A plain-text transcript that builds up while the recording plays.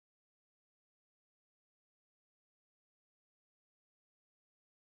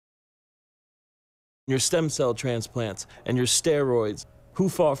your stem cell transplants, and your steroids. Who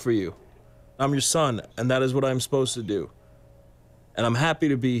fought for you? I'm your son, and that is what I'm supposed to do. And I'm happy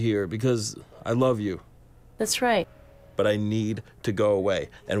to be here because I love you. That's right. But I need to go away.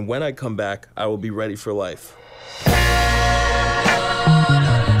 And when I come back, I will be ready for life.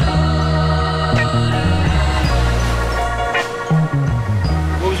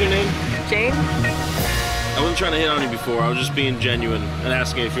 What was your name? Jane? I wasn't trying to hit on you before. I was just being genuine and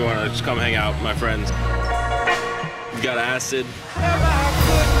asking if you want to just come hang out with my friends. You got acid?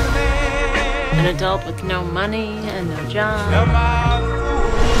 An adult with no money and no job.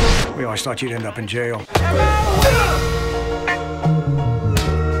 We always thought you'd end up in jail.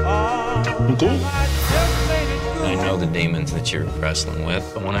 I'm cool. I know the demons that you're wrestling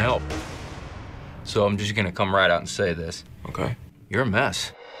with. I want to help. So I'm just gonna come right out and say this. Okay. You're a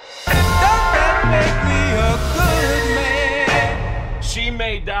mess. She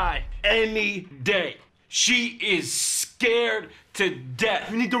may die any day. She is scared to death.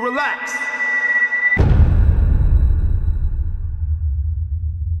 You need to relax.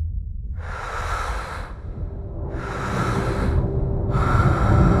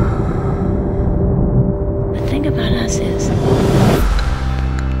 The thing about us is,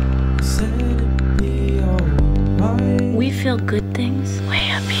 we feel good things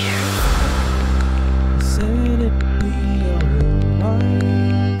way up here.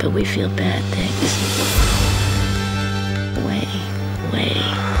 But we feel bad things way, way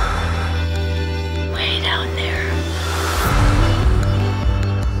down there.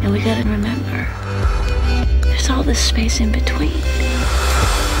 And we gotta remember, there's all this space in between.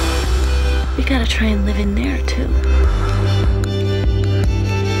 We gotta try and live in there too.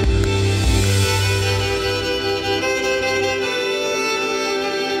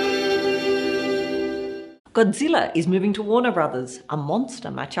 Godzilla is moving to Warner Brothers. A monster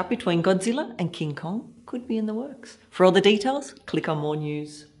matchup between Godzilla and King Kong could be in the works. For all the details, click on more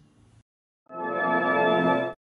news.